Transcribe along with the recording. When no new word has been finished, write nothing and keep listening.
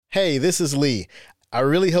Hey, this is Lee. I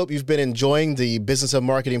really hope you've been enjoying the Business of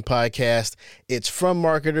Marketing podcast. It's from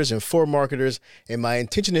marketers and for marketers, and my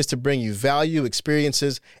intention is to bring you value,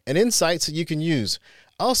 experiences, and insights that you can use.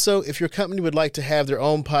 Also, if your company would like to have their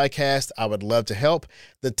own podcast, I would love to help.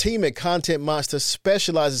 The team at Content Monster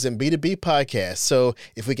specializes in B2B podcasts, so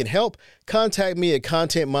if we can help, contact me at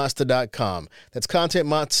contentmonster.com. That's Content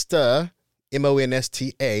Monster,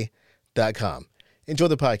 MONSTA.com. Enjoy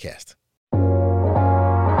the podcast.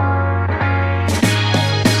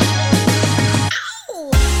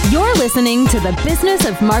 You're listening to the Business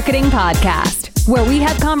of Marketing podcast, where we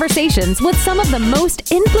have conversations with some of the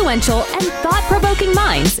most influential and thought-provoking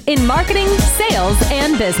minds in marketing, sales,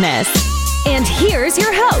 and business. And here's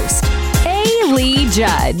your host, A. Lee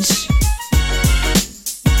Judge.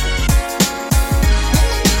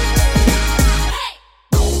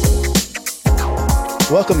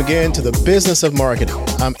 Welcome again to the Business of Marketing.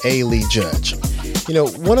 I'm A. Lee Judge. You know,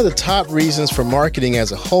 one of the top reasons for marketing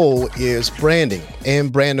as a whole is branding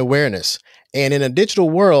and brand awareness. And in a digital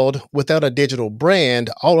world, without a digital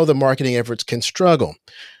brand, all other marketing efforts can struggle.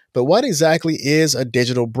 But what exactly is a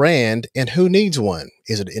digital brand and who needs one?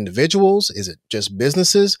 Is it individuals? Is it just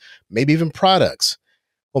businesses? Maybe even products?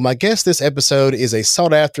 Well, my guest this episode is a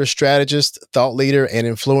sought-after strategist, thought leader, and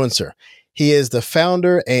influencer. He is the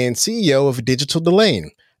founder and CEO of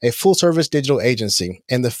DeLane, a full-service digital agency,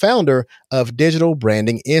 and the founder of Digital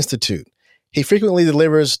Branding Institute. He frequently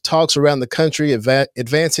delivers talks around the country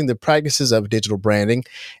advancing the practices of digital branding,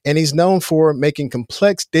 and he's known for making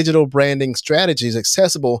complex digital branding strategies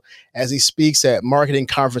accessible as he speaks at marketing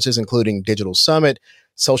conferences including Digital Summit,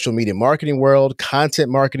 Social Media Marketing World, Content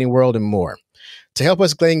Marketing World, and more. To help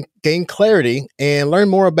us gain clarity and learn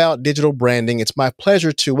more about digital branding, it's my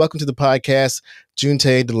pleasure to welcome to the podcast,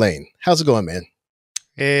 Juntae DeLane. How's it going, man?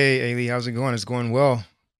 Hey, Ali, how's it going? It's going well.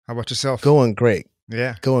 How about yourself? Going great.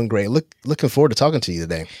 Yeah. Going great. Looking forward to talking to you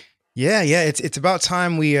today. Yeah. It's about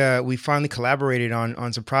time we finally collaborated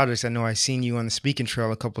on some projects. I know I've seen you on the speaking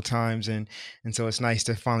trail a couple times, and so it's nice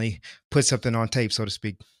to finally put something on tape, so to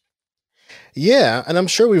speak. Yeah, and I'm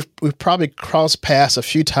sure we've probably crossed paths a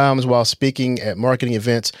few times while speaking at marketing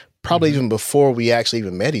events, probably even before we actually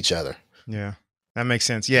even met each other. Yeah. That makes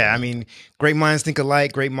sense. Yeah, I mean, great minds think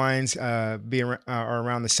alike. Great minds are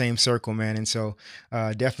around the same circle, man. And so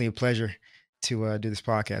definitely a pleasure to do this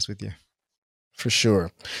podcast with you. For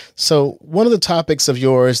sure. So one of the topics of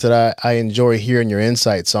yours that I enjoy hearing your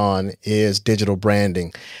insights on is digital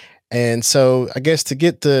branding. And so I guess to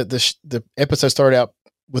get the episode started out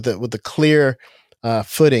with a clear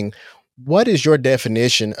footing, what is your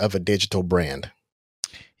definition of a digital brand?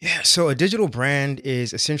 Yeah, so a digital brand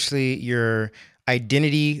is essentially your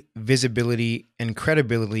identity, visibility, and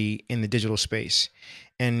credibility in the digital space.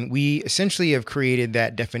 And we essentially have created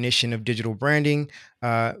that definition of digital branding,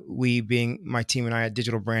 we being my team and I at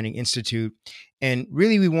Digital Branding Institute. And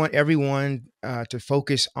really, we want everyone to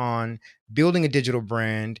focus on building a digital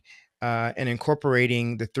brand and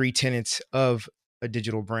incorporating the three tenets of a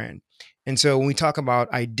digital brand. And so when we talk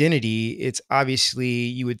about identity, it's obviously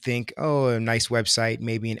you would think, oh, a nice website,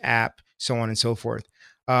 maybe an app, so on and so forth.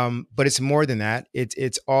 But it's more than that.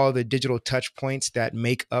 It's all the digital touch points that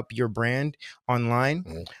make up your brand online.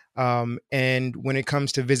 And when it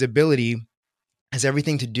comes to visibility, it has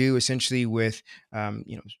everything to do essentially with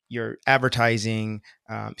your advertising,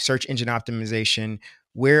 search engine optimization.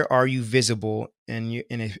 Where are you visible in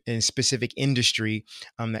a specific industry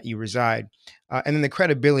that you reside? And then the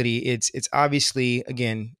credibility, it's obviously,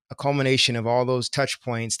 again, a culmination of all those touch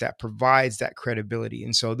points that provides that credibility.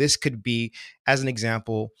 And so this could be, as an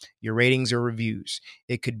example, your ratings or reviews.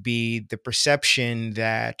 It could be the perception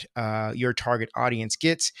that your target audience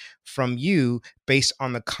gets from you based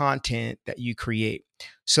on the content that you create.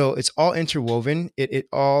 So it's all interwoven. It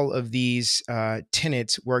all of these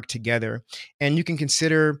tenets work together, and you can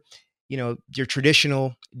consider, your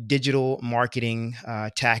traditional digital marketing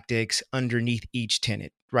tactics underneath each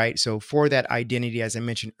tenet, right? So for that identity, as I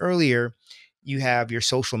mentioned earlier, you have your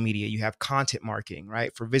social media, you have content marketing,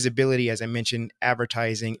 right? For visibility, as I mentioned,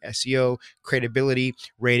 advertising, SEO, credibility,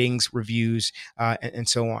 ratings, reviews, and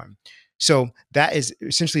so on. So that is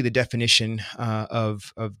essentially the definition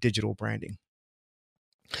of digital branding.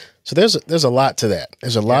 So there's a lot to that.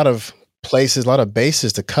 There's a lot of places, a lot of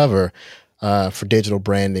bases to cover for digital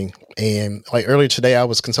branding. And like earlier today, I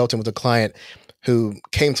was consulting with a client who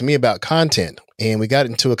came to me about content, and we got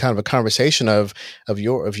into a kind of a conversation of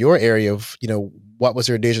your area of, what was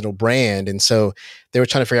their digital brand. And so they were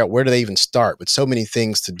trying to figure out where do they even start with so many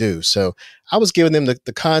things to do. So I was giving them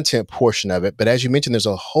the content portion of it. But as you mentioned, there's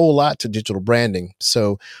a whole lot to digital branding.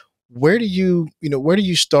 So where do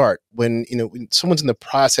you start when, when someone's in the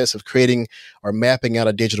process of creating or mapping out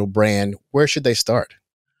a digital brand? Where should they start?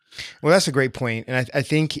 Well, that's a great point. And I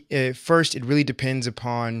think first, it really depends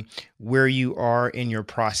upon where you are in your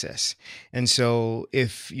process. And so,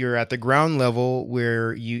 if you're at the ground level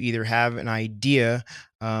where you either have an idea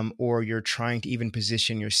or you're trying to even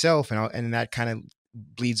position yourself, and that kind of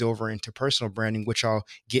bleeds over into personal branding, which I'll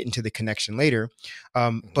get into the connection later.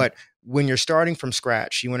 Mhm. But when you're starting from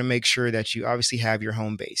scratch, you want to make sure that you obviously have your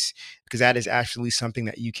home base, because that is actually something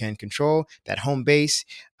that you can control. That home base,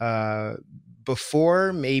 uh,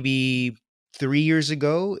 before maybe 3 years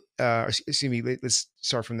ago, excuse me, let's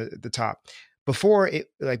start from the top. Before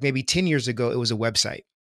it, like maybe 10 years ago, it was a website.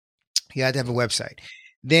 You had to have a website.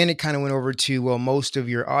 Then it kind of went over to, well, most of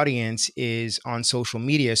your audience is on social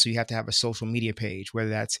media. So you have to have a social media page,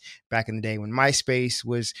 whether that's back in the day when MySpace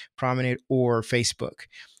was prominent or Facebook,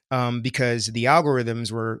 because the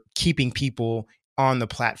algorithms were keeping people on the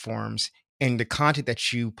platforms, and the content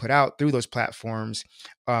that you put out through those platforms,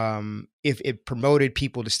 if it promoted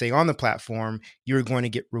people to stay on the platform, you're going to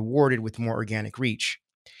get rewarded with more organic reach.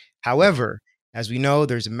 Mhm. However, as we know,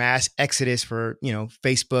 there's a mass exodus for,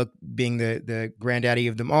 Facebook being the granddaddy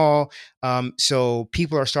of them all. So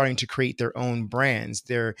people are starting to create their own brands.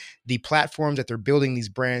 The platforms that they're building these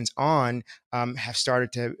brands on have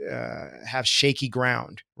started to have shaky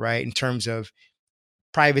ground, right? In terms of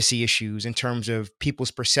privacy issues, in terms of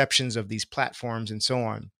people's perceptions of these platforms, and so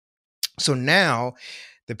on. So now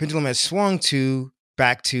the pendulum has swung to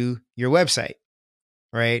back to your website,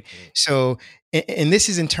 right? Mhm. So, and this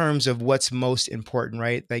is in terms of what's most important,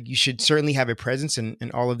 right? Like, you should certainly have a presence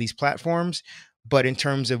in all of these platforms, but in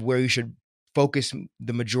terms of where you should focus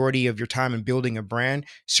the majority of your time in building a brand,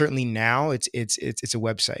 certainly now it's a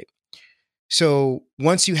website. So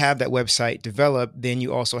once you have that website developed, then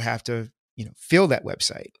you also have to, fill that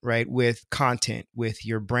website, right, with content, with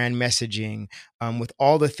your brand messaging, with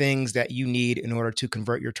all the things that you need in order to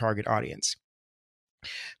convert your target audience.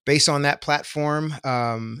 Based on that platform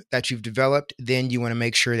that you've developed, then you want to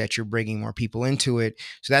make sure that you're bringing more people into it.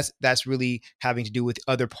 So that's really having to do with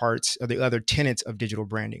other parts of the other tenets of digital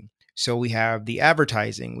branding. So we have the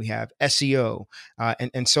advertising, we have SEO,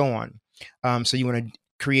 and so on. So you want to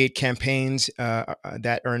create campaigns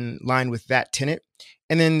that are in line with that tenet,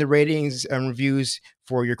 and then the ratings and reviews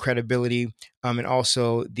for your credibility, and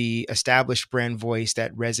also the established brand voice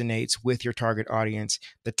that resonates with your target audience.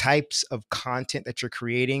 The types of content that you're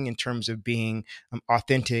creating in terms of being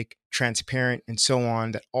authentic, transparent, and so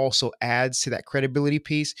on, that also adds to that credibility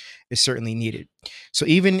piece, is certainly needed. So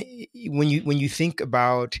even when you think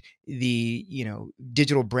about the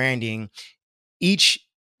digital branding, each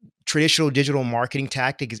traditional digital marketing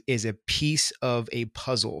tactic is a piece of a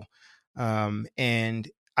puzzle. And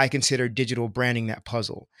I consider digital branding that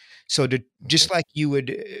puzzle. So Mhm. just like you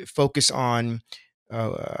would focus on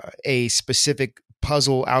a specific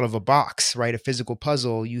puzzle out of a box, right? A physical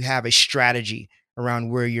puzzle, you have a strategy around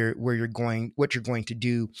where you're going, what you're going to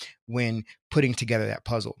do when putting together that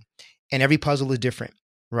puzzle. And every puzzle is different,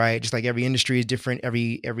 right? Just like every industry is different,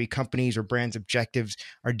 every company's or brand's objectives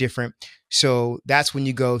are different. So that's when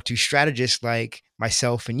you go to strategists like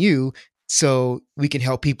myself and you, so we can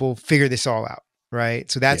help people figure this all out, right?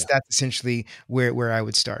 So that's Yeah. that's essentially where I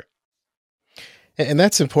would start. And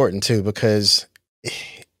that's important too, because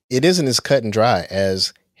it isn't as cut and dry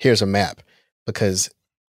as here's a map, because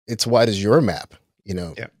it's what is your map. You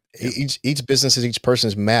know, Yeah. Yeah. each business's, each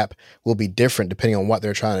person's map will be different depending on what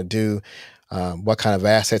they're trying to do, what kind of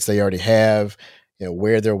assets they already have,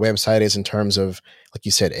 where their website is in terms of, like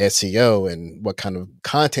you said, SEO, and what kind of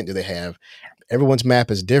content do they have. Everyone's map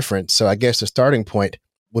is different, so I guess the starting point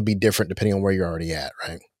would be different depending on where you're already at,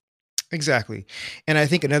 right? Exactly. And I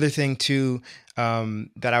think another thing too,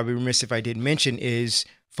 that I would be remiss if I didn't mention, is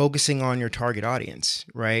focusing on your target audience,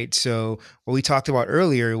 right? So what we talked about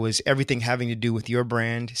earlier was everything having to do with your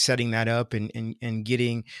brand, setting that up, and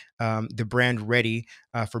getting the brand ready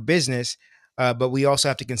for business. But we also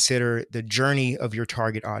have to consider the journey of your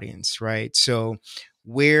target audience, right? So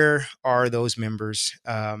where are those members,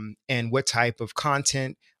 and what type of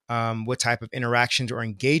content, what type of interactions or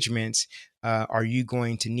engagements are you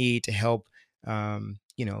going to need to help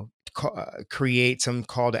create some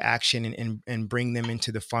call to action, and bring them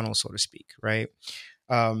into the funnel, so to speak, right?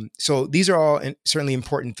 So these are all certainly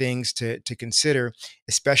important things to consider,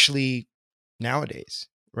 especially nowadays,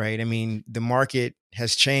 right? I mean, the market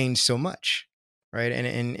has changed so much, right?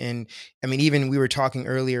 And I mean, even we were talking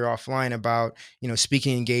earlier offline about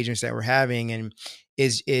speaking engagements that we're having, and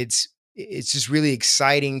is it's just really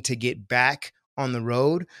exciting to get back on the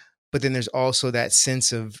road, but then there's also that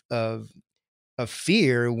sense of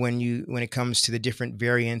fear when it comes to the different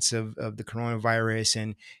variants of the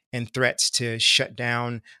coronavirus and threats to shut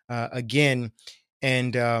down again.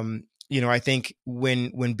 And I think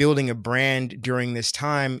when building a brand during this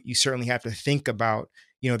time, you certainly have to think about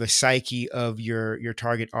the psyche of your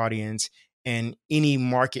target audience and any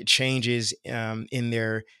market changes in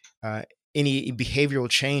their any behavioral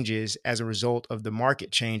changes as a result of the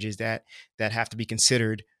market changes that have to be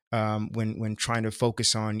considered when trying to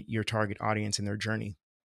focus on your target audience and their journey.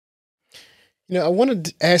 I wanted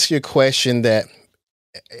to ask you a question that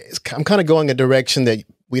I'm kind of going a direction that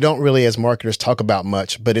we don't really as marketers talk about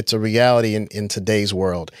much, but it's a reality in today's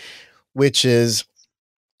world, which is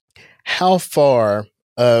how far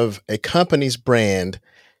of a company's brand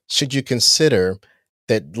should you consider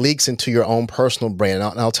that leaks into your own personal brand?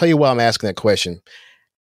 And I'll tell you why I'm asking that question.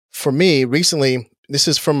 For me, recently, this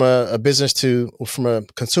is from a business from a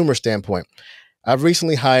consumer standpoint. I've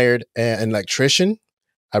recently hired an electrician.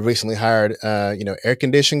 I've recently hired, air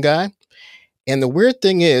condition guy. And the weird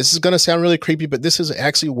thing is, this is going to sound really creepy, but this is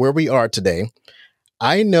actually where we are today.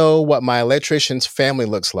 I know what my electrician's family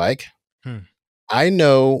looks like. I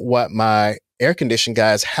know what my air condition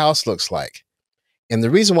guy's house looks like. And the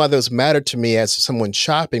reason why those mattered to me as someone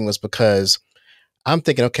shopping was because I'm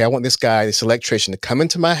thinking, okay, I want this guy, this electrician to come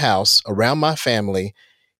into my house around my family.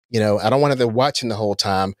 I don't want them watching the whole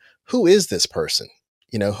time. Who is this person?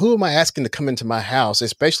 Who am I asking to come into my house,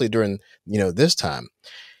 especially during, this time?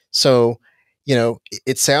 So,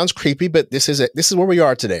 it sounds creepy, but this is where we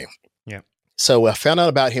are today. Yeah. So I found out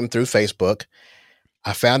about him through Facebook.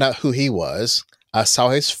 I found out who he was. I saw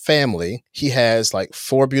his family. He has like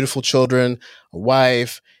 4 beautiful children, a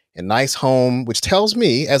wife, a nice home, which tells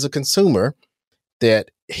me as a consumer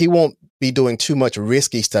that he won't be doing too much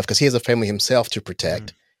risky stuff because he has a family himself to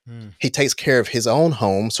protect. He takes care of his own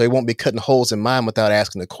home, so he won't be cutting holes in mine without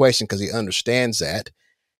asking a question because he understands that.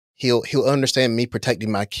 He'll understand me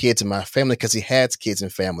protecting my kids and my family because he has kids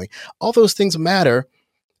and family. All those things matter.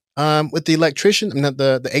 With the electrician,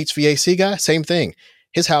 the HVAC guy, same thing.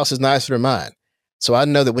 His house is nicer than mine. So I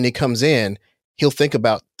know that when he comes in, he'll think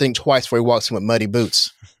twice before he walks in with muddy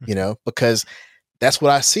boots, because that's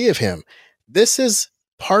what I see of him. This is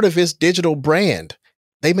part of his digital brand.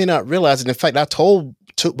 They may not realize it. In fact, I told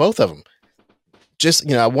both of them,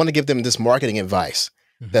 I want to give them this marketing advice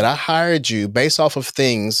that I hired you based off of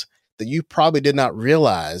things that you probably did not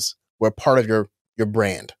realize were part of your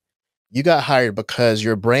brand. You got hired because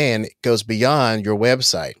your brand goes beyond your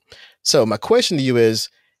website. So my question to you is,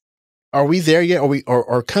 are we there yet?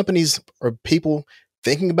 Are companies or people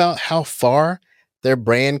thinking about how far their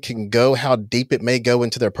brand can go, how deep it may go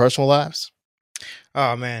into their personal lives?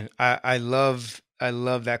 Oh man, I love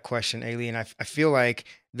that question, Ali, and I feel like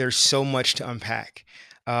there's so much to unpack.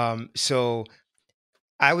 So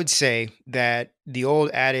I would say that the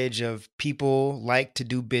old adage of people like to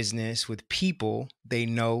do business with people they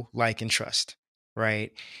know, like, and trust,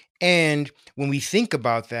 right? And when we think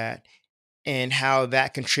about that and how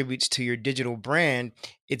that contributes to your digital brand,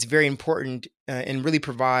 it's very important and really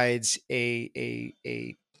provides a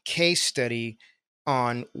case study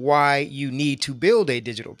on why you need to build a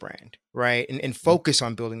digital brand, right? And focus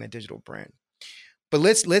on building that digital brand. But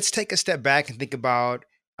let's take a step back and think about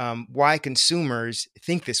why consumers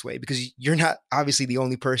think this way, because you're not obviously the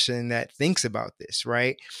only person that thinks about this,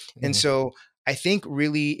 right? And so I think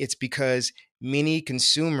really it's because many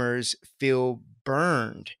consumers feel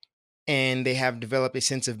burned and they have developed a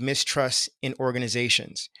sense of mistrust in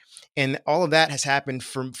organizations. And all of that has happened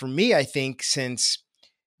for me, I think, since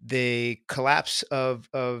the collapse or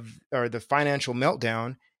the financial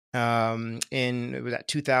meltdown it was at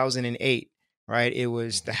 2008, right? It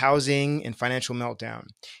was the housing and financial meltdown.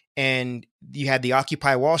 And you had the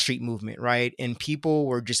Occupy Wall Street movement, right? And people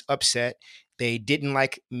were just upset. They didn't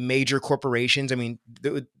like major corporations. I mean,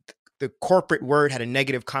 the corporate word had a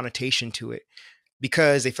negative connotation to it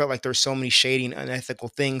because they felt like there's so many shady and unethical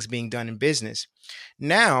things being done in business.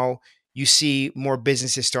 Now you see more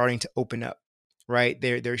businesses starting to open up, right?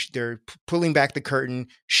 They're pulling back the curtain,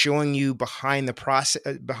 showing you behind the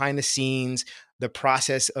process, behind the scenes, the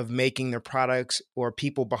process of making their products, or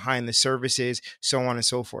people behind the services, so on and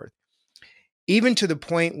so forth. Even to the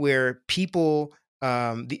point where people,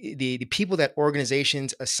 the people that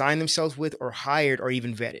organizations assign themselves with or hired are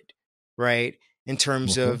even vetted, right? In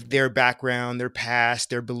terms of their background, their past,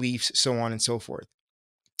 their beliefs, so on and so forth.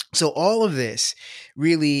 So all of this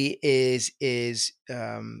really is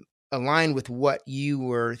aligned with what you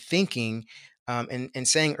were thinking and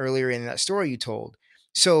saying earlier in that story you told.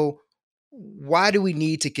 So why do we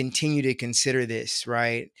need to continue to consider this,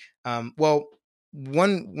 right? Well,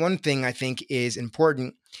 one thing I think is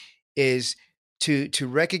important is to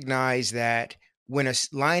recognize that when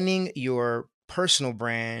aligning your personal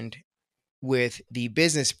brand with the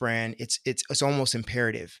business brand, it's almost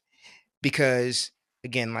imperative, because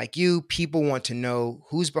again, like you, people want to know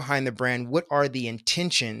who's behind the brand, what are the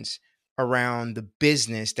intentions around the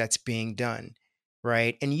business that's being done,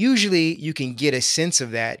 right? And usually you can get a sense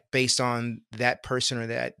of that based on that person or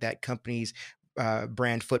that company's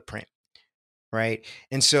brand footprint, right?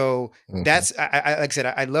 And so Mhm. that's like I said,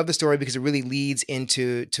 I love the story because it really leads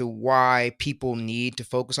into why people need to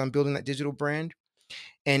focus on building that digital brand.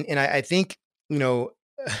 And I think, you know,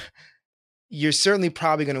 you're certainly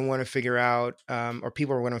probably going to want to figure out, or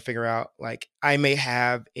people are going to figure out, like, I may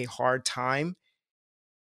have a hard time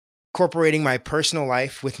incorporating my personal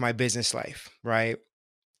life with my business life, right?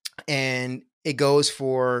 And it goes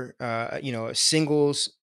for, a singles,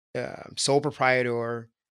 sole proprietor,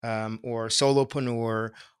 or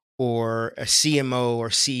solopreneur, or a CMO or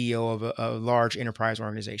CEO of a large enterprise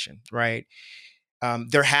organization, right?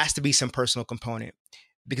 There has to be some personal component,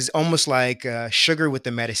 because almost like sugar with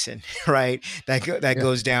the medicine, right? That Yeah.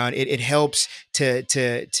 goes down. It helps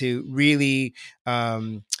to really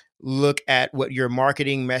look at what your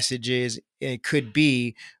marketing messages it could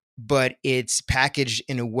be, but it's packaged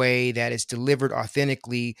in a way that is delivered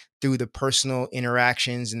authentically through the personal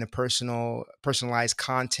interactions and the personalized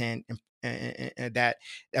content that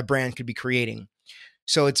a brand could be creating.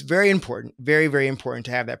 So it's very important, very, very important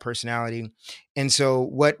to have that personality. And so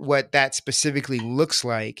what that specifically looks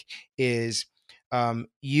like is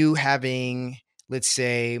you having, let's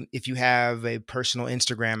say, if you have a personal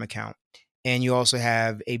Instagram account and you also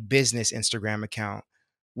have a business Instagram account,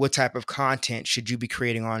 what type of content should you be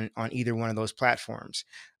creating on either one of those platforms?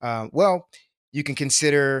 Well, you can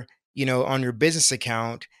consider, on your business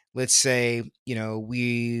account, let's say,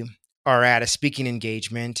 we are at a speaking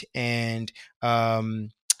engagement, and on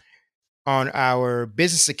our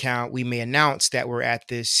business account, we may announce that we're at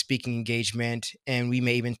this speaking engagement, and we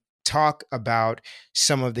may even talk about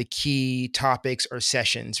some of the key topics or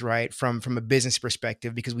sessions, right, from a business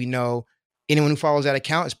perspective, because we know anyone who follows that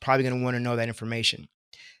account is probably going to want to know that information.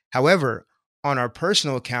 However, on our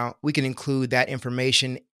personal account, we can include that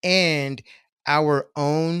information and our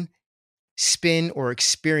own spin or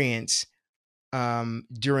experience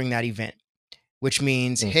during that event, which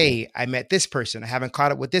means, Mhm. hey, I met this person. I haven't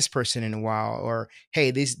caught up with this person in a while. Or,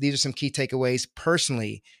 hey, these are some key takeaways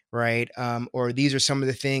personally, right? Or these are some of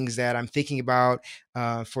the things that I'm thinking about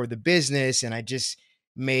for the business, and I just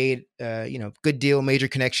made, good deal, major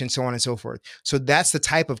connection, so on and so forth. So that's the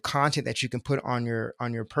type of content that you can put on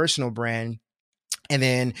your personal brand. And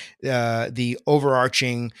then the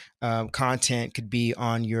overarching content could be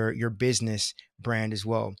on your business brand as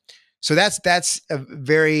well. So that's a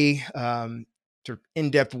very sort of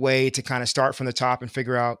in-depth way to kind of start from the top and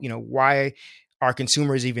figure out, why are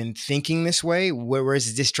consumers even thinking this way? Where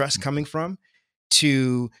is distrust coming from?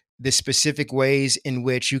 To the specific ways in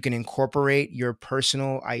which you can incorporate your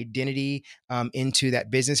personal identity into that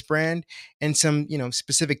business brand, and some,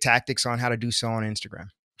 specific tactics on how to do so on Instagram.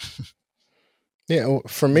 Yeah. Well,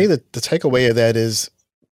 for me, Yeah. the takeaway of that is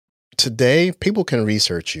today people can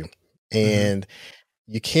research you, Hmm. and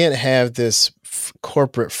you can't have this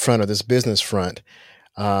corporate front or this business front,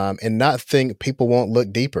 and not think people won't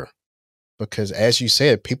look deeper, because as you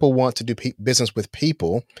said, people want to do business with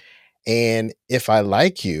people. And if I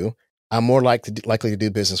like you, I'm more likely to do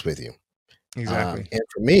business with you. Exactly. And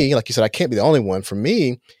for me, like you said, I can't be the only one. For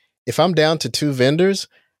me, if I'm down to two vendors,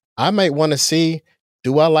 I might want to see,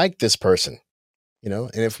 do I like this person? And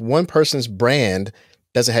if one person's brand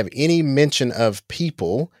doesn't have any mention of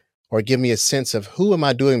people or give me a sense of who am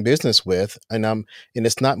I doing business with, and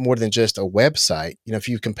it's not more than just a website. If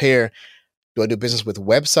you compare, do I do business with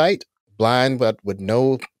website, blind but with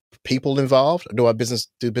no people involved, or do I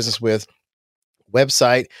do business with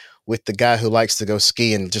website with the guy who likes to go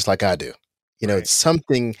skiing just like I do? Right. It's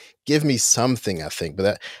something. Give me something. I think,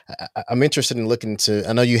 but I'm interested in looking to.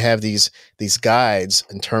 I know you have these guides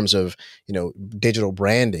in terms of digital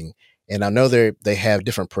branding, and I know they have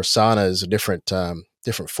different personas, different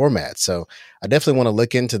formats. So I definitely want to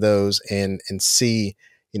look into those and see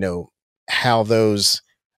how those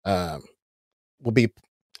um, will be,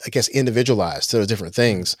 I guess, individualized to those different Mhm.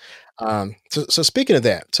 things. So speaking of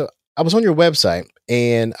that, so I was on your website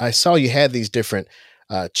and I saw you had these different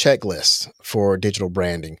checklists for digital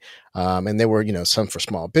branding, and there were some for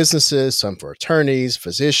small businesses, some for attorneys,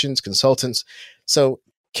 physicians, consultants. So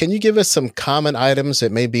can you give us some common items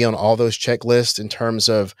that may be on all those checklists in terms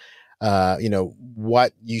of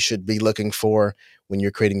what you should be looking for when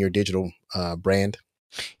you're creating your digital brand?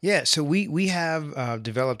 Yeah, so we have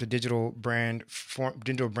developed a digital branding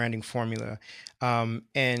formula,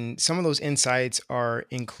 and some of those insights are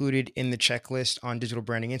included in the checklist on Digital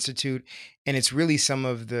Branding Institute, and it's really some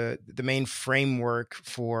of the main framework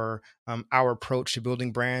for our approach to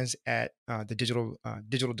building brands at the Digital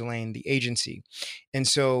DeLane, the agency, and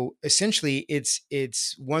so essentially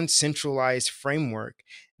it's one centralized framework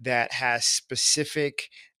that has specific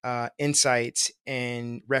insights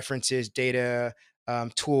and references, data,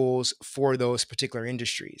 tools for those particular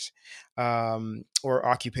industries or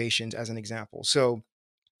occupations, as an example. So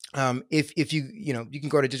if you can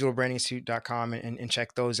go to digitalbrandinginstitute.com and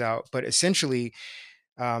check those out. But essentially,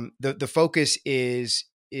 the focus is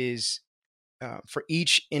for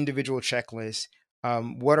each individual checklist.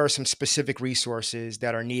 What are some specific resources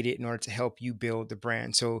that are needed in order to help you build the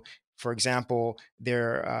brand? So, for example,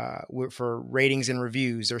 for ratings and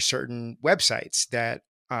reviews, there are certain websites that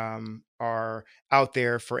are out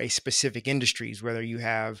there for a specific industries, whether you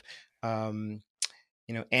have, um,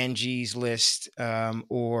 Angie's List,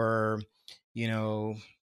 or, you know,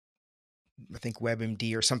 I think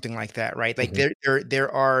WebMD or something like that, right? Like Hmm.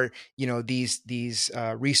 there are, these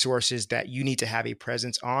resources that you need to have a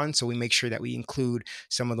presence on. So we make sure that we include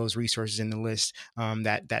some of those resources in the list,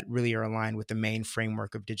 that really are aligned with the main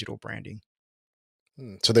framework of digital branding.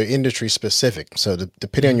 So they're industry specific. So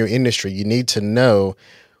depending on Mhm. your industry, you need to know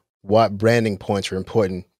what branding points are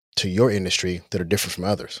important to your industry that are different from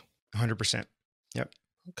others. 100%. Yep.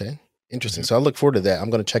 Okay. Interesting. Mhm. So I look forward to that. I'm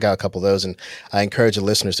going to check out a couple of those, and I encourage the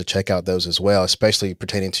listeners to check out those as well, especially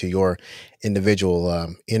pertaining to your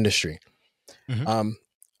individual industry. Mhm. Um,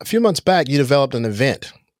 a few months back, you developed an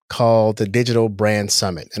event called the Digital Brand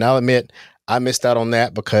Summit. And I'll admit, I missed out on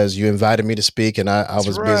that because you invited me to speak and I That's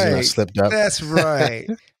was busy and I right. slipped up. That's right.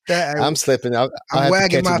 That I'm slipping. I'll I'm have to wagging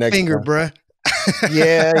catch it my next finger, time. bruh.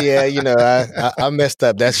 Yeah, yeah, I messed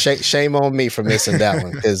up. That's shame on me for missing that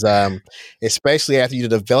one because, especially after you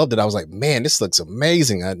developed it, I was like, man, this looks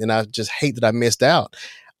amazing, and I just hate that I missed out.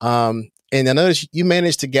 And I noticed you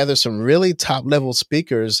managed to gather some really top level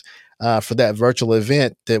speakers for that virtual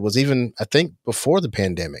event that was even, I think, before the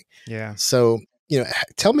pandemic. Yeah. So,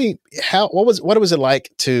 tell me what was it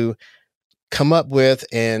like to come up with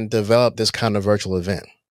and develop this kind of virtual event?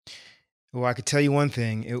 Well, I could tell you one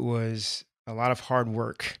thing. It was a lot of hard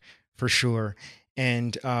work for sure.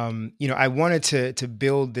 And I wanted to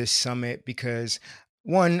build this summit because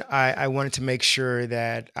one, I wanted to make sure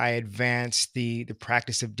that I advanced the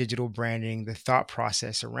practice of digital branding, the thought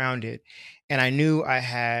process around it. And I knew I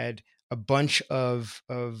had a bunch of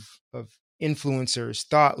influencers,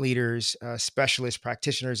 thought leaders, specialists,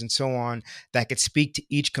 practitioners, and so on that could speak to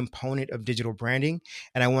each component of digital branding.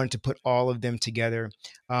 And I wanted to put all of them together,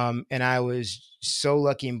 and I was so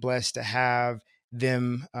lucky and blessed to have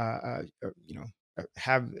them,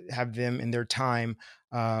 have them in their time,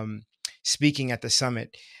 um, speaking at the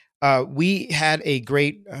summit. We had a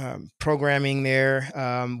great programming there.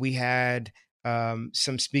 We had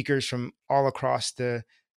some speakers from all across the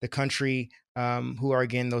country, who are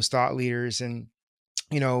again those thought leaders. And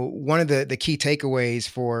one of the key takeaways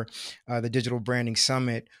for the Digital Branding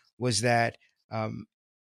Summit was that, um,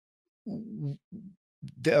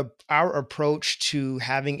 our approach to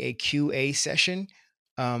having a QA session,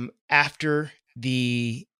 after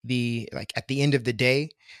the like at the end of the day,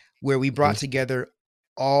 where we brought Mhm. together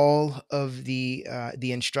all of the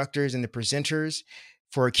instructors and the presenters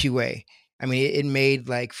for a QA. I mean, it made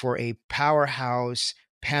like for a powerhouse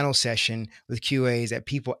panel session with QAs that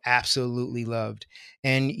people absolutely loved.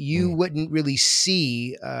 And you Mm. wouldn't really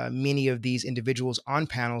see many of these individuals on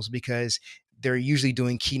panels because they're usually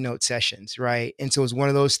doing keynote sessions, right? And so it's one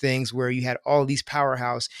of those things where you had all these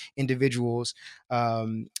powerhouse individuals,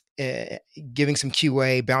 um, eh, giving some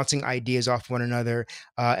QA, bouncing ideas off one another,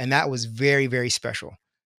 and that was very, very special.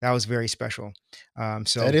 That was very special. That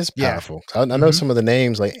So is yeah. powerful. I know Hmm. some of the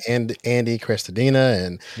names like Andy Crestadina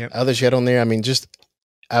and Yep. others you had on there. I mean, just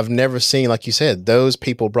I've never seen, like you said, those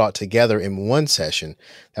people brought together in one session.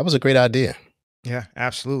 That was a great idea. Yeah,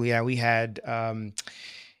 absolutely. Yeah, we had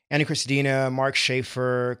Annie Christina, Mark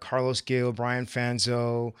Schaefer, Carlos Gil, Brian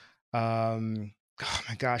Fanzo. Oh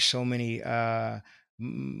my gosh, so many.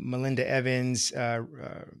 Melinda Evans, uh,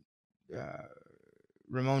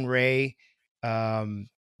 Ramon Ray. Um,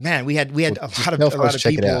 Man, we had Well, a just lot of tell a lot folks of to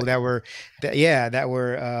check it out. people that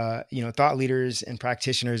were thought leaders and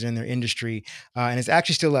practitioners in their industry, and it's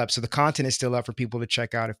actually still up. So the content is still up for people to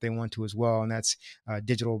check out if they want to as well, and that's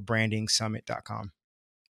digitalbrandingsummit.com.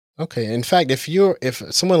 Okay. In fact, if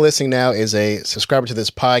someone listening now is a subscriber to this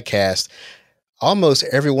podcast, almost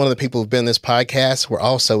every one of the people who've been in this podcast were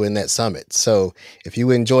also in that summit. So if you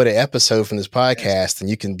enjoyed an episode from this podcast, then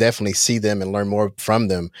you can definitely see them and learn more from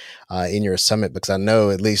them in your summit, because I know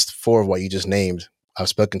at least 4 of what you just named I've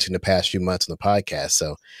spoken to in the past few months on the podcast.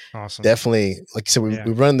 So Awesome. definitely, like you said,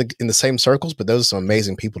 we run in the same circles, but those are some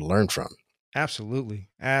amazing people to learn from. Absolutely.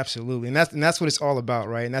 Absolutely. And that's what it's all about,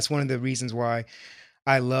 right? And that's one of the reasons why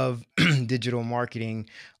I love digital marketing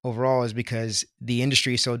overall, is because the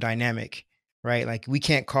industry is so dynamic, right? Like, we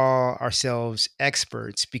can't call ourselves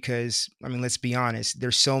experts because, I mean, let's be honest,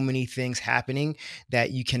 there's so many things happening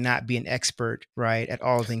that you cannot be an expert, right, at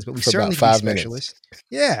all things, but we For certainly about can be 5 minutes. specialists.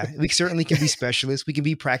 Yeah, we certainly can be specialists. We can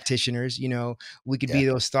be practitioners, we could be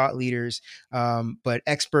those thought leaders. But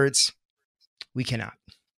experts, we cannot.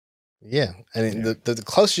 Yeah. I mean, the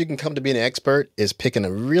closest you can come to being an expert is picking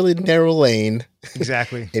a really narrow lane.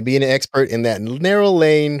 Exactly. And being an expert in that narrow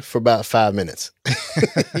lane for about 5 minutes.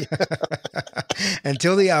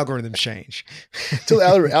 Until the algorithms change. Until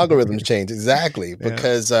algorithms change. Exactly.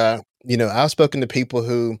 Because, I've spoken to people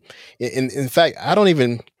who, in fact, I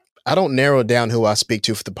don't narrow down who I speak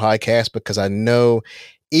to for the podcast, because I know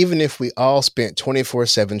even if we all spent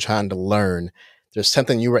 24/7 trying to learn, there's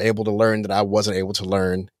something you were able to learn that I wasn't able to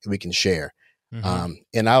learn that we can share. Mm-hmm.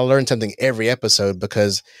 And I'll learn something every episode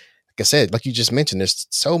because, like I said, like you just mentioned, there's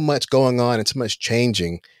so much going on and so much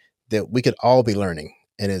changing that we could all be learning.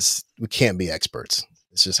 And we can't be experts.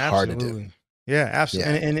 It's just hard to do. Yeah,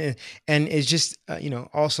 absolutely. Yeah. And it's just,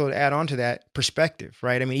 also to add on to that, perspective,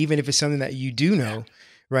 right? I mean, even if it's something that you do know,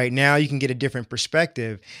 right now, you can get a different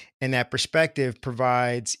perspective, and that perspective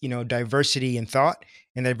provides, diversity in thought,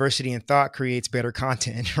 and diversity in thought creates better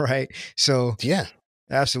content, right? So yeah,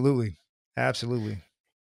 absolutely.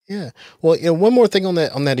 Yeah. Well, one more thing on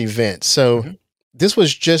that event. So this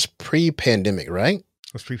was just pre-pandemic, right?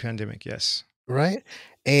 It was pre-pandemic, yes. Right.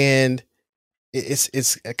 And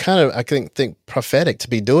it's kind of, I think prophetic to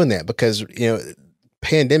be doing that, because,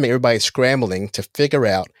 pandemic, everybody's scrambling to figure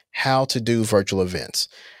out how to do virtual events.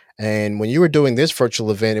 And when you were doing this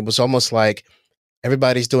virtual event, it was almost like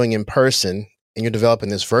everybody's doing in person and you're developing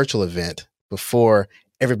this virtual event before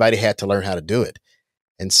everybody had to learn how to do it.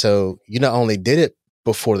 And so you not only did it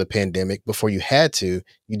before the pandemic, before you had to,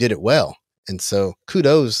 you did it well. And so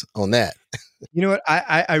kudos on that. You know what?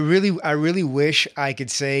 I really wish I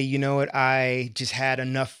could say, I just had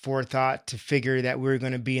enough forethought to figure that we're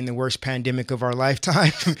going to be in the worst pandemic of our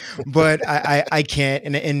lifetime, but I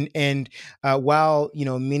can't. And while,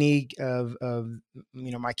 many of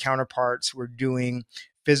my counterparts were doing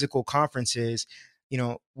physical conferences,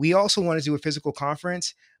 we also wanted to do a physical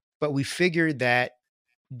conference, but we figured that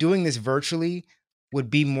doing this virtually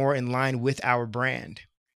would be more in line with our brand.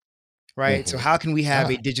 Right. So how can we have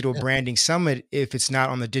a digital branding summit if it's not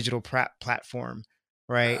on the digital platform?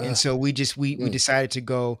 Right. And so we decided to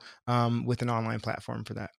go with an online platform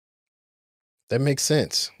for that. That makes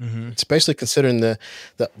sense, especially considering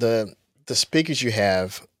the speakers you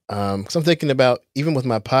have. Because I'm thinking about, even with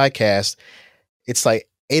my podcast, it's like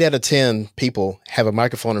 8 out of 10 people have a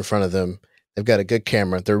microphone in front of them. They've got a good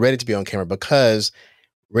camera. They're ready to be on camera because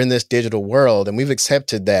we're in this digital world, and we've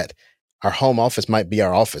accepted that our home office might be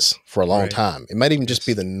our office for a long time. It might even just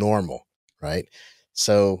be the normal, right?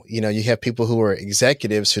 So, you have people who are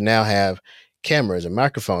executives who now have cameras and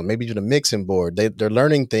microphones, maybe even a mixing board. They're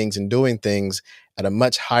learning things and doing things at a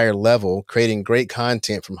much higher level, creating great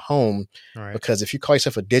content from home. Right. Because if you call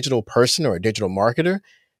yourself a digital person or a digital marketer,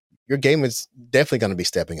 your game is definitely going to be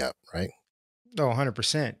stepping up, right? Oh,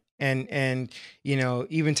 100%. And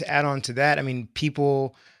even to add on to that, I mean,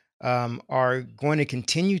 people are going to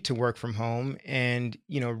continue to work from home. And,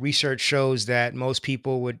 research shows that most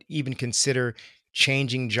people would even consider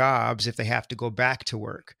changing jobs if they have to go back to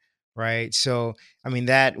work. Right. So, I mean,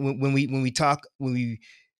 that when we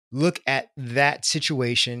look at that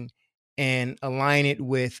situation and align it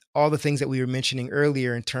with all the things that we were mentioning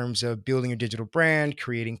earlier in terms of building your digital brand,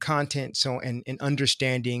 creating content, and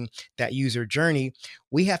understanding that user journey,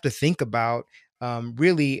 we have to think about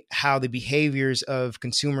really how the behaviors of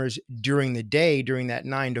consumers during the day, during that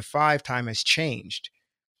 9 to 5 time, has changed,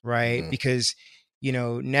 right? Because,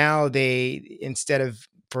 now they, instead of,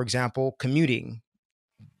 for example, commuting,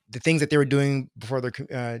 the things that they were doing before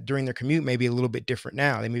during their commute may be a little bit different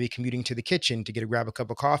now. They may be commuting to the kitchen to grab a cup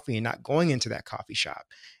of coffee and not going into that coffee shop,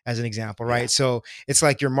 as an example, right? Yeah. So it's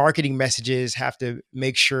like your marketing messages have to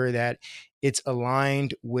make sure that it's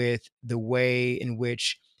aligned with the way in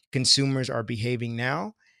which consumers are behaving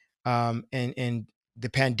now. And the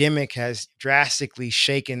pandemic has drastically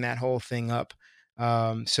shaken that whole thing up.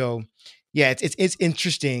 So yeah, it's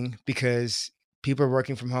interesting because people are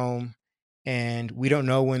working from home. and we don't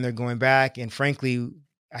know when they're going back. And frankly,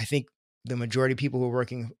 I think the majority of people who are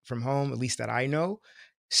working from home, at least that I know,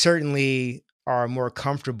 certainly are more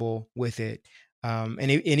comfortable with it. And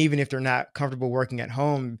even if they're not comfortable working at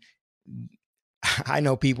home, I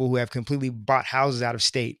know people who have completely bought houses out of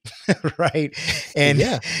state, right? And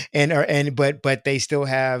Yeah. but they still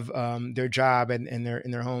have their job and their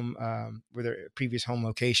in their home or their previous home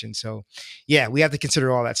location. So yeah, we have to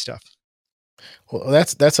consider all that stuff. Well,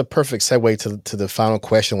 that's a perfect segue to the final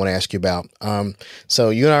question I want to ask you about. So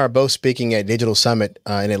you and I are both speaking at Digital Summit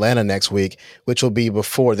in Atlanta next week, which will be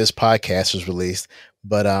before this podcast is released.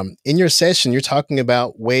 But in your session, you're talking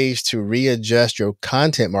about ways to readjust your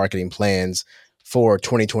content marketing plans for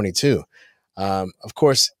 2022. Of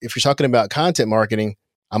course, if you're talking about content marketing,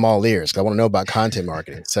 I'm all ears 'cause I want to know about content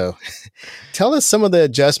marketing. So tell us some of the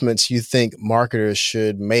adjustments you think marketers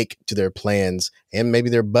should make to their plans and maybe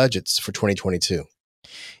their budgets for 2022.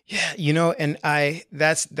 Yeah, and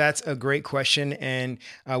that's a great question, and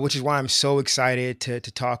which is why I'm so excited to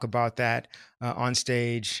talk about that on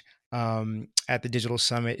stage at the Digital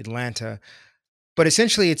Summit Atlanta. But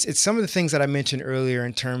essentially, it's some of the things that I mentioned earlier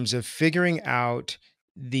in terms of figuring out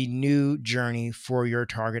the new journey for your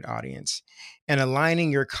target audience and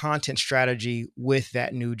aligning your content strategy with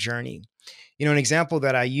that new journey. An example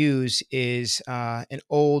that I use is an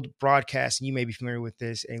old broadcast, and you may be familiar with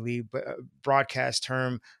this, Ali, but a broadcast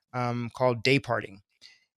term called day parting.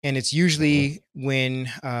 And it's Mhm. usually when,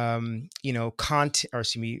 content, or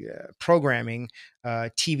excuse me, programming,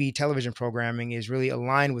 TV, television programming is really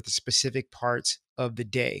aligned with the specific parts of the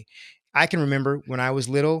day. I can remember when I was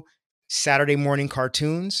little, Saturday morning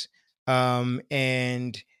cartoons, and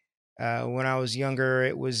when I was younger,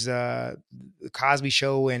 it was the Cosby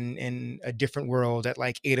Show and A Different World at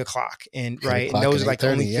like 8 o'clock, and 8 right, and o'clock those and are like the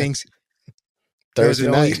only 8:30. Yeah. things. Those are Thursday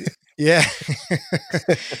the night. only, yeah.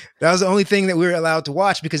 That was the only thing that we were allowed to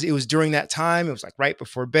watch because it was during that time. It was like right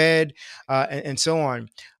before bed, and so on.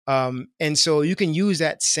 And so you can use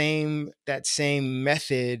that same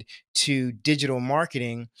method to digital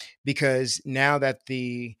marketing, because now that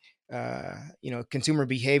the consumer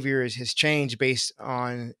behavior has changed based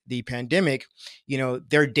on the pandemic,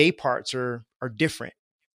 their day parts are different,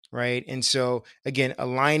 right? And so again,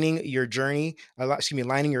 aligning your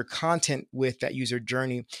content with that user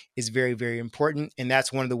journey is very, very important, and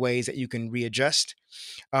that's one of the ways that you can readjust.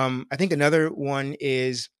 I think another one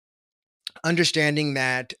is understanding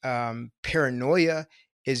that paranoia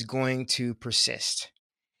is going to persist.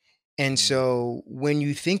 And Mm. so when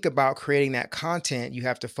you think about creating that content, you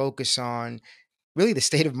have to focus on really the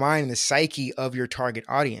state of mind and the psyche of your target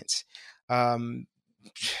audience. Um,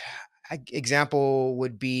 Example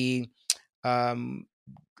would be, um,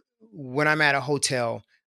 when I'm at a hotel,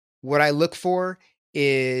 what I look for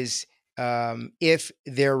is if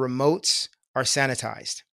their remotes are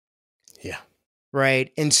sanitized, Yeah.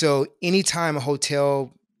 right? And so anytime a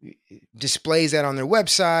hotel displays that on their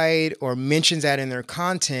website or mentions that in their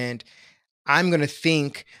content, I'm going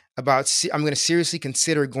to I'm going to seriously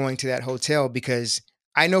consider going to that hotel, because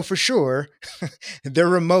I know for sure their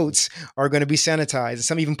remotes are going to be sanitized.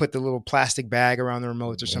 Some even put the little plastic bag around the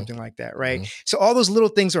remotes or Mhm. something like that, right? Mhm. So all those little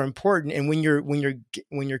things are important. And when you're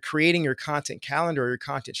creating your content calendar or your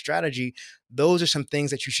content strategy, those are some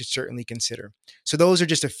things that you should certainly consider. So those are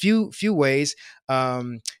just a few ways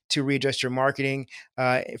to readjust your marketing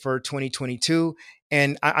for 2022.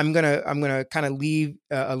 And I'm gonna kind of leave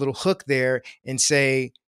a little hook there and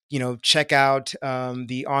say, check out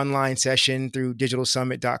the online session through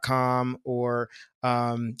digitalsummit.com, or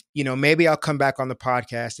maybe I'll come back on the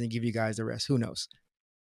podcast and give you guys the rest. Who knows?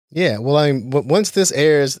 Yeah. Well, once this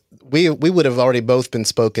airs, we would have already both been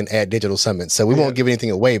spoken at Digital Summit, so we Yeah, won't give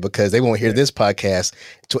anything away because they won't hear yeah. this podcast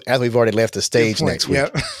as we've already left the Good stage point. next week.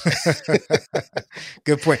 Yep.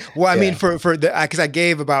 Good point. Well, I mean, Yeah. for the because I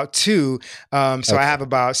gave about two, so I Okay. have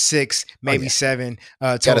about six, Oh maybe yeah. seven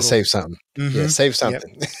Got to total. save something. Yeah. Mm-hmm. Save Yep.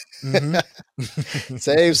 something. Mm-hmm.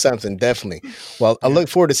 Save something, definitely. Well, I Yep. look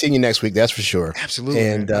forward to seeing you next week. That's for sure. Absolutely,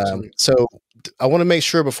 man. And Absolutely. so I want to make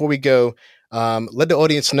sure before we go, let the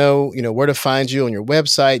audience know, where to find you on your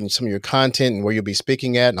website and some of your content and where you'll be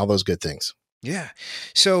speaking at and all those good things. Yeah.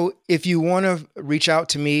 So if you want to reach out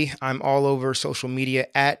to me, I'm all over social media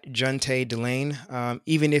at Juntae DeLane.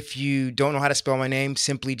 Even if you don't know how to spell my name,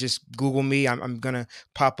 simply just Google me. I'm going to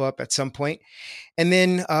pop up at some point. And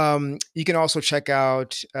then you can also check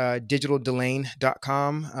out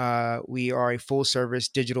digitaldelane.com. We are a full service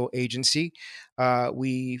digital agency.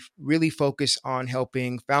 We really focus on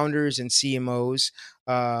helping founders and CMOs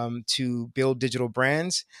to build digital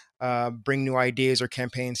brands, bring new ideas or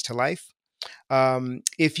campaigns to life.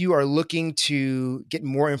 If you are looking to get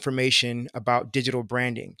more information about digital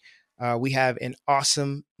branding, we have an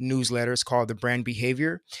awesome newsletter. It's called The Brand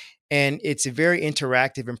Behavior. And it's a very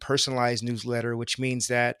interactive and personalized newsletter, which means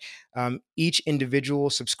that each individual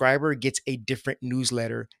subscriber gets a different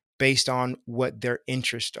newsletter based on what their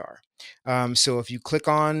interests are. So if you click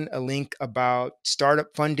on a link about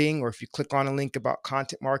startup funding, or if you click on a link about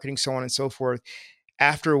content marketing, so on and so forth,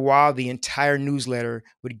 after a while, the entire newsletter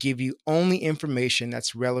would give you only information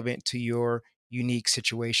that's relevant to your unique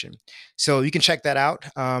situation. So you can check that out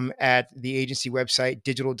at the agency website,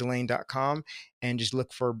 digitaldelane.com, and just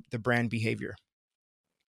look for The Brand Behavior.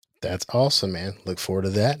 That's awesome, man. Look forward to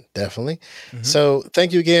that. Definitely. So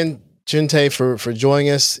thank you again, Juntae, for joining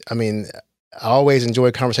us. I mean, I always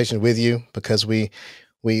enjoy conversations with you because we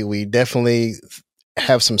definitely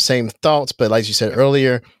have some same thoughts, but like you said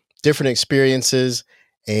earlier, different experiences.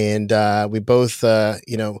 And we both,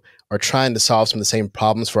 are trying to solve some of the same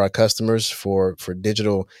problems for our customers, for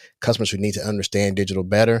digital customers who need to understand digital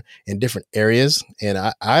better in different areas. And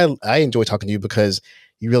I enjoy talking to you because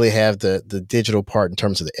you really have the digital part in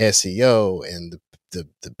terms of the SEO and the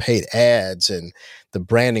paid ads and the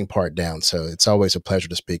branding part down. So it's always a pleasure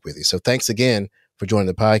to speak with you. So thanks again for joining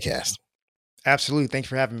the podcast. Absolutely. Thanks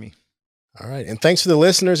for having me. All right. And thanks to the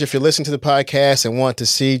listeners. If you're listening to the podcast and want to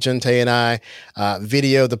see Juntae and I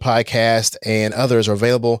video the podcast and others are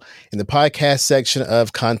available in the podcast section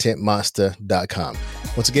of contentmonster.com.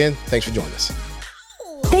 Once again, thanks for joining us.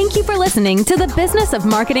 Thank you for listening to the Business of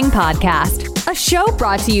Marketing podcast, a show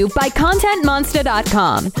brought to you by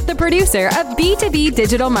ContentMonster.com, the producer of B2B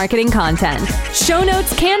digital marketing content. Show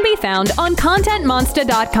notes can be found on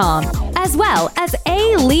ContentMonster.com, as well as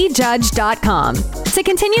aleejudge.com. To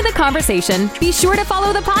continue the conversation, be sure to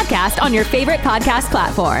follow the podcast on your favorite podcast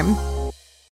platform.